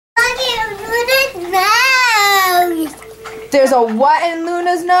nose. There's a what in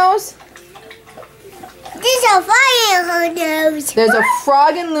Luna's nose? There's a fire in her nose. There's a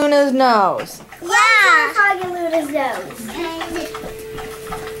frog in Luna's nose. Yeah. There's a frog in Luna's nose.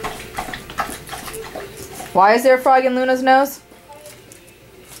 Why is there a frog in Luna's nose?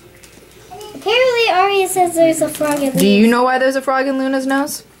 Apparently, Aria says there's a frog in Luna's nose. Do you know why there's a frog in Luna's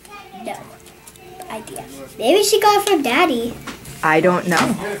nose? No idea. Maybe she got it from Daddy. I don't know.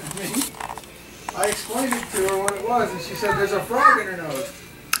 I explained it to her what it was, and she said there's a frog in her nose.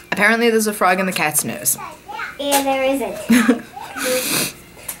 Apparently there's a frog in the cat's nose. And there isn't.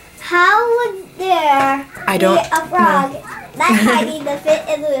 How would there I don't be a frog that tiny to fit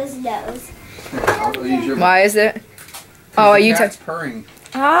in Luna's nose? I'll use your Why is it? Oh, are you cat's purring.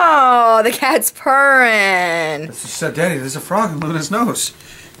 Oh, the cat's purring. She said, Daddy, there's a frog in Luna's nose.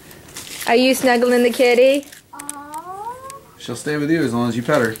 Are you snuggling the kitty? Oh, She'll stay with you as long as you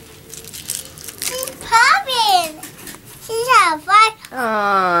pet her. she's popping. She's having fun.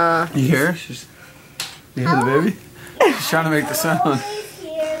 Aww. You hear her? You hear the baby? She's trying to make the sound.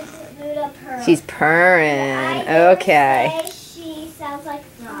 She's purring. Okay. She sounds like a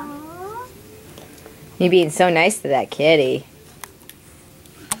frog. You're being so nice to that kitty.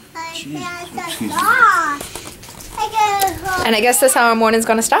 And I guess that's how our morning's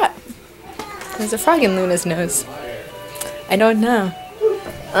gonna start. There's a frog in Luna's nose. I don't know.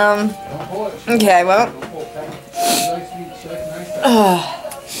 Okay, well.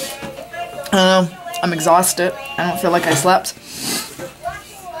 I'm exhausted. I don't feel like I slept.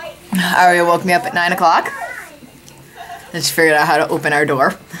 Aria woke me up at 9 o'clock. And she figured out how to open our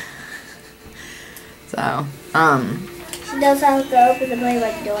door. So, She knows how to open the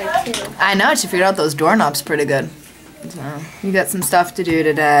playroom door too. I know, she figured out those doorknobs pretty good. So, you got some stuff to do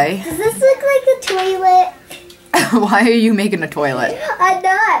today. Does this look like a toilet? Why are you making a toilet? I'm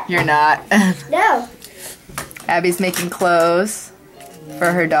not. You're not. No. Abby's making clothes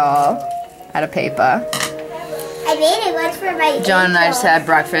for her doll out of paper. I made it once for my John and I just had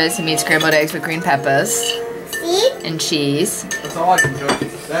breakfast. He made scrambled eggs with green peppers See? and cheese. That's all I can do.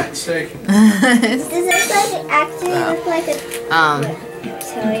 That and steak. Does this actually look like a toilet?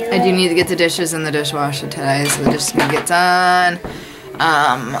 I do need to get the dishes in the dishwasher today, so the dishes can get done.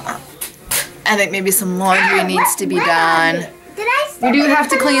 I think maybe some laundry needs to be done. Did I We do have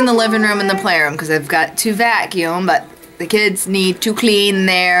to clean the living room and the playroom because I've got to vacuum, but the kids need to clean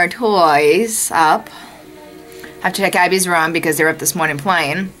their toys up. I have to check Abby's room because they were up this morning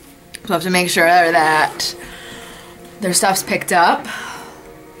playing. So I have to make sure that their stuff's picked up.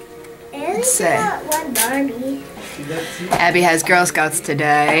 Let's see. One Barbie. Abby has Girl Scouts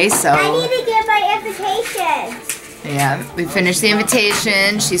today, I so need to get my invitations. yeah, we finished the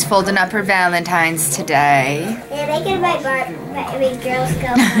invitation. She's folding up her Valentine's today. And I get my Girl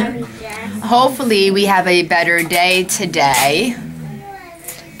Scout Barbie dress. Hopefully we have a better day today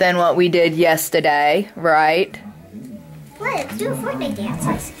than what we did yesterday, right? What? Let's do Fortnite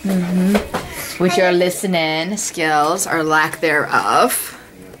dances. With your listening skills or lack thereof.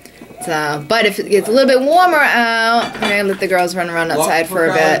 So, but if it gets a little bit warmer out, I'm gonna let the girls run around outside for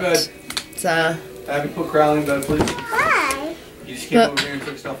a bit. So, Abby, put Crowley in bed, please. Why? You just can't move here and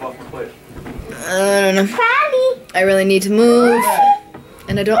take stuff off my plate. I don't know. Crowley. I really need to move,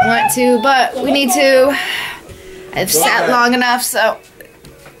 and I don't want to, but we need to. I've sat long enough, so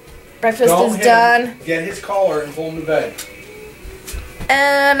breakfast is done, Get his collar and pull him to bed.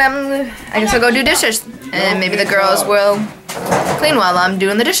 and I guess I'll go do dishes, and maybe the girls will clean while I'm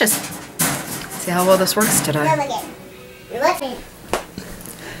doing the dishes. See how well this works today. You're listening.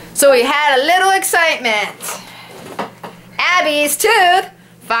 So we had a little excitement. Abby's tooth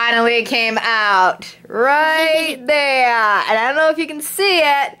finally came out right there. And I don't know if you can see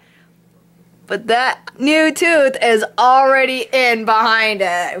it, but that new tooth is already in behind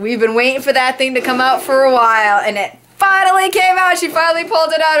it. We've been waiting for that thing to come out for a while, and it finally came out. She finally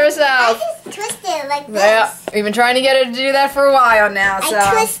pulled it out herself. I just twist it like this. Yeah, we've been trying to get her to do that for a while now. So.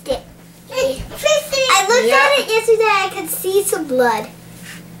 I twist it. I looked at it yesterday. I could see some blood.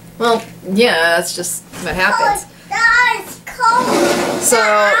 Well, yeah, that's just what happens. It's cold. So,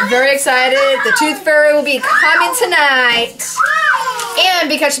 very excited. The Tooth Fairy will be coming tonight. And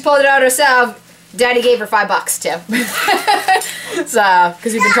because she pulled it out herself, Daddy gave her $5 too. So,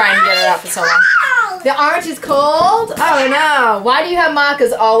 because we've been trying to get it out for so long. The orange is cold? Oh no. Why do you have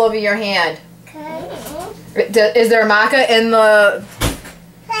macas all over your hand? Is there a maca in the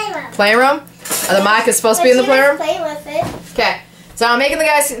playroom? Are the macas supposed to be in the playroom? Play with it. Okay. So I'm making the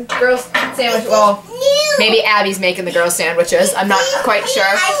guys, girls, say sandwich. Well, maybe Abby's making the girls sandwiches. I'm not quite sure.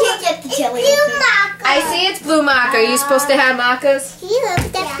 I can't get the jelly. I see it's blue maca. Are you supposed to have macas?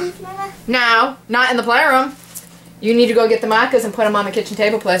 No, not in the playroom. You need to go get the macas and put them on the kitchen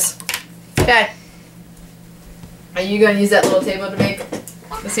table, please. Okay. Are you going to use that little table to make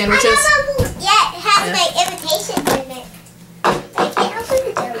the sandwiches? Yeah, it has my invitations in it. I can't open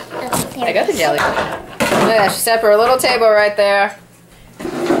the jelly. Oh, I got the jelly. Look at that. She set up her little table right there.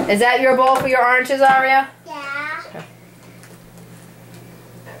 Is that your bowl for your oranges, Aria? Yeah. Okay.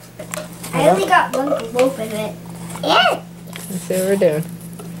 I only got one loaf in it. Yeah. Let's see what we're doing.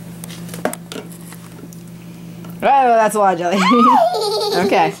 Oh, that's a lot of jelly.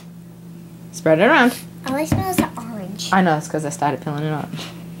 Okay. Spread it around. All I smell is the orange. I know, it's because I started peeling it orange.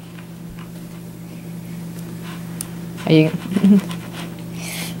 Are you...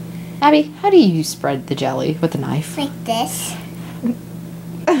 Abby, how do you spread the jelly with a knife? Like this.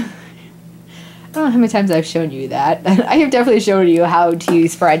 I don't know how many times I've shown you that. I have definitely shown you how to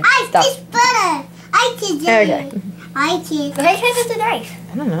spread stuff. It's butter. I did jelly. Okay. I did. But I tried with the knife.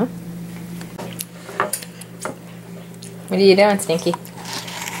 I don't know. What are you doing, Stinky?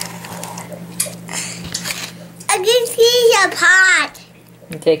 I'm going to use a pot.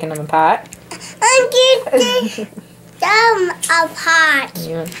 You taking them apart? I'm going to them apart.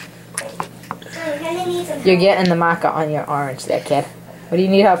 You're getting the maca on your orange there, kid. What do you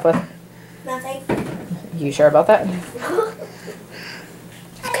need help with? Nothing. You sure about that?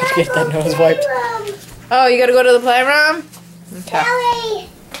 Get that nose wiped. Oh, you gotta go to the playroom? Okay. That way.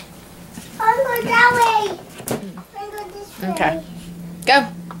 I'm going that way. I'm going this way. Okay. Go.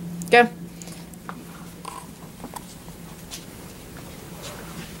 Go.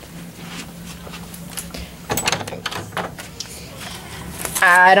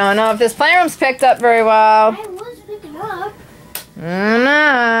 I don't know if this playroom's picked up very well. I was picking up. I don't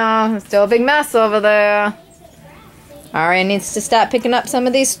know. It's still a big mess over there. Aria needs to start picking up some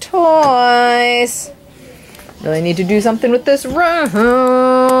of these toys. Really need to do something with this room.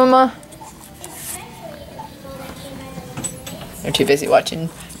 They're too busy watching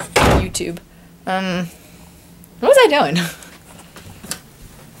YouTube. What was I doing?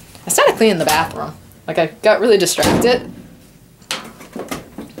 I started cleaning the bathroom. Like, I got really distracted.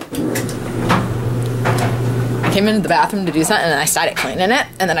 I came into the bathroom to do something and I started cleaning it,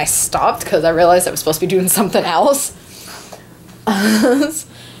 and then I stopped because I realized I was supposed to be doing something else.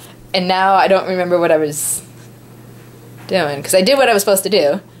 And now I don't remember what I was doing because I did what I was supposed to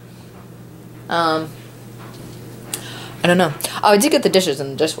do. I don't know. Oh, I did get the dishes in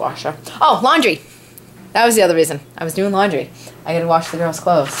the dishwasher. Oh, laundry. That was the other reason. I was doing laundry. I gotta wash the girls'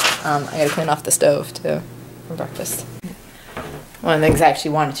 clothes. I gotta clean off the stove too for breakfast. One of the things I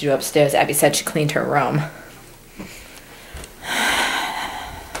actually wanted to do upstairs, Abby said she cleaned her room.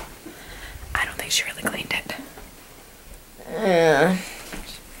 I don't think she really cleaned it.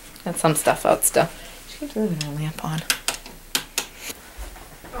 Got some stuff out still. She keeps leaving her lamp on.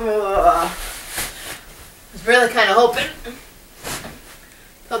 I was really kind of hoping to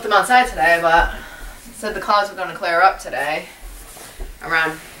put them outside today, but said the clouds were going to clear up today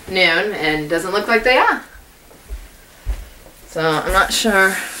around noon, and doesn't look like they are. So I'm not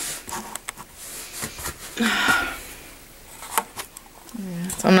sure.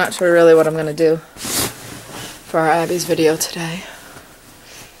 So I'm not sure really what I'm going to do for our Abby's video today.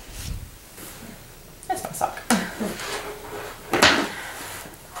 That's my sock.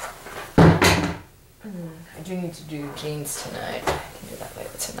 I do need to do jeans tonight. I can do that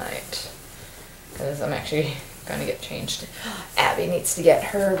later tonight. Because I'm actually going to get changed. Abby needs to get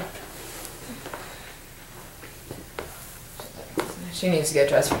her... She needs to get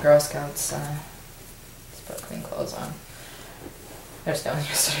dressed for Girl Scouts. Let's put clean clothes on. They're still in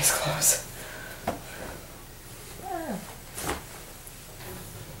yesterday's clothes.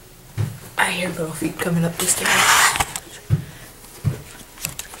 I hear little feet coming up the stairs.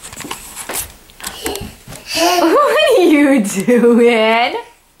 What are you doing?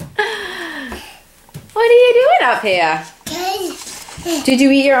 What are you doing up here? Good. Did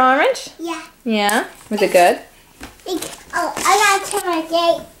you eat your orange? Yeah. Yeah? Was it good? Oh, I gotta turn my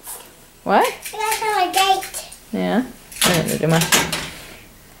gate. What? I gotta turn my gate. Yeah? I didn't do much.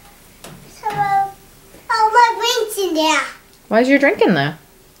 So, oh, my drink's in there. Why's your drink in there?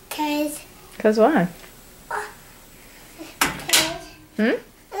 Cause why? I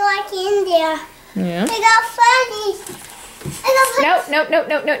like in there. Yeah? I got funny.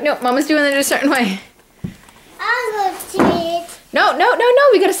 No. Mama's doing it a certain way. I'll go to it. No.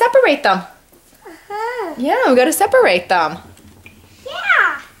 We gotta separate them. Uh-huh. Yeah, we gotta separate them.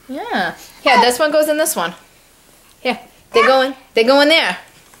 Yeah. Yeah. Here, this one goes in this one. Here. They go in there.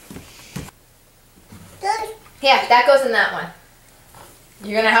 Yeah, that goes in that one.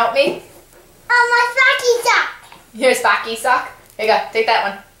 You gonna help me? Oh, my socky sock. Here's Spocky's sock. Here you go. Take that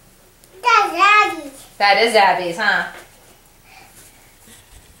one. That's Abby's. That is Abby's, huh?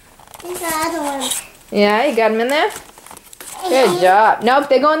 There's the other one. Yeah, you got them in there? Good job. Nope,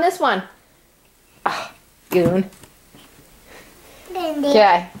 they go in this one. Oh, goon.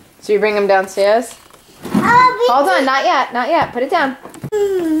 Okay, so you bring them downstairs? Hold on, not yet, not yet. Put it down.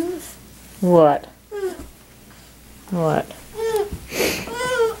 What? What?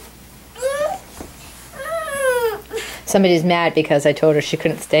 Somebody's mad because I told her she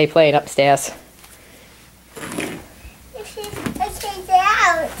couldn't stay playing upstairs.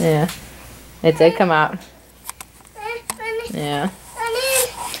 Yeah. It did come out. Yeah.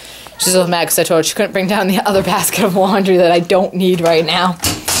 She's a little mad because I told her she couldn't bring down the other basket of laundry that I don't need right now.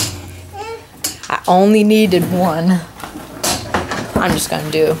 I only needed one. I'm just going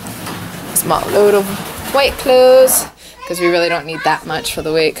to do a small load of white clothes because we really don't need that much for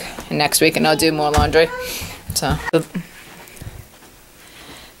the week. And next week, and I'll do more laundry. So,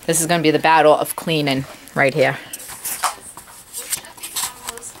 this is going to be the battle of cleaning right here.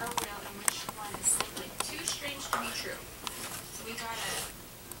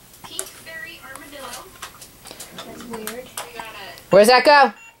 Where's that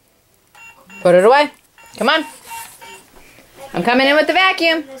go? Put it away. Come on. I'm coming in with the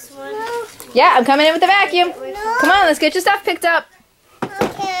vacuum. Yeah, I'm coming in with the vacuum. Come on, let's get your stuff picked up.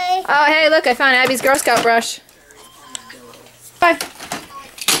 Okay. Oh, hey, look, I found Abby's Girl Scout brush. Bye.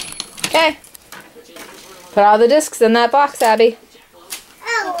 Okay. Put all the discs in that box, Abby.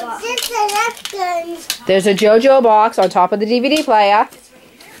 Oh, this is good. There's a JoJo box on top of the DVD player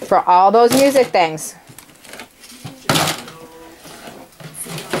for all those music things.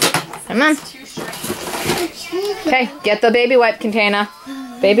 Come on. Okay, get the baby wipe container.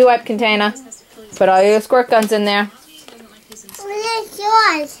 Baby wipe container. Put all your squirt guns in there. Where's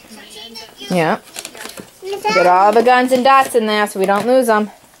yours? Yeah. Get all the guns and dots in there so we don't lose them.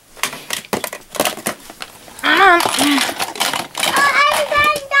 Oh, I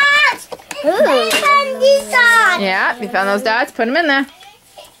found dots. I found these dots. Yeah, you found those dots. Put them in there.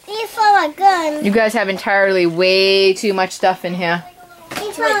 These for a gun. You guys have entirely way too much stuff in here.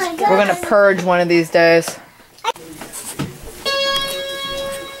 These for a gun. We're going to purge one of these days.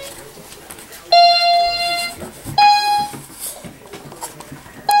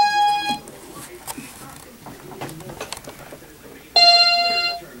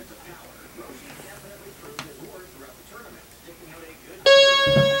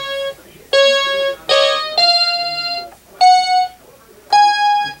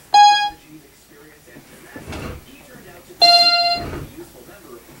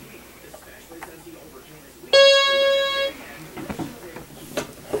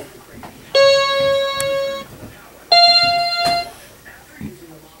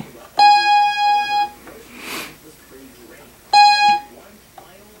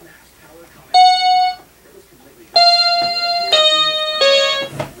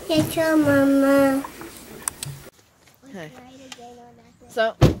 Get your mama. Okay.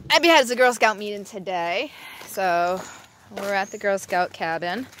 So, Abby has a Girl Scout meeting today. So, we're at the Girl Scout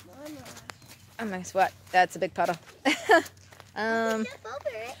cabin. Oh my sweat. That's a big puddle.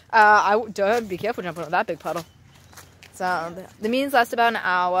 Be careful jumping over that big puddle. So, the meetings last about an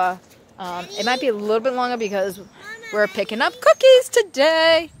hour. It might be a little bit longer because we're picking up cookies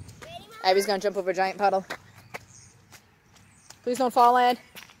today. Abby's gonna jump over a giant puddle. Please don't fall in.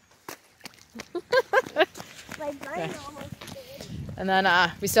 Okay. And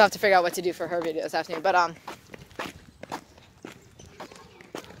then we still have to figure out what to do for her video this afternoon. But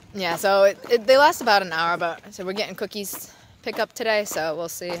yeah, so they last about an hour. But so we're getting cookies pick up today, so we'll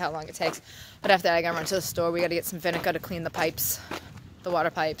see how long it takes. But after that, I gotta run to the store. We gotta get some vinegar to clean the pipes, the water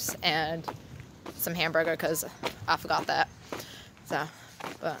pipes, and some hamburger because I forgot that. So,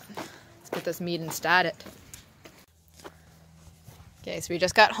 but let's get this meeting started. Okay, so we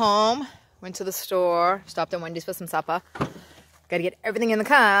just got home, went to the store, stopped at Wendy's for some supper. Gotta get everything in the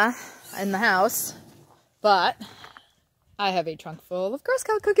car, in the house, but I have a trunk full of Girl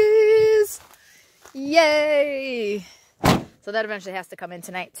Scout cookies. Yay! So that eventually has to come in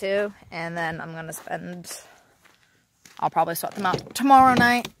tonight too, and then I'm gonna I'll probably sort them out tomorrow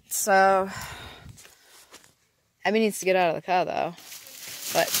night, so Abby needs to get out of the car though.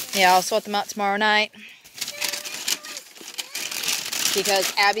 But yeah, I'll sort them out tomorrow night.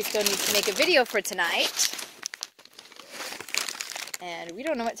 Because Abby still needs to make a video for tonight. And we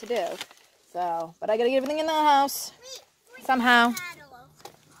don't know what to do. So, but I gotta get everything in the house. Somehow.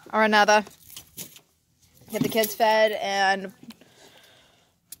 Or another. Get the kids fed and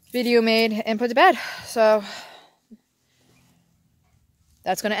video made and put to bed. So,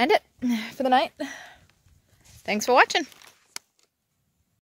 that's going to end it for the night. Thanks for watching.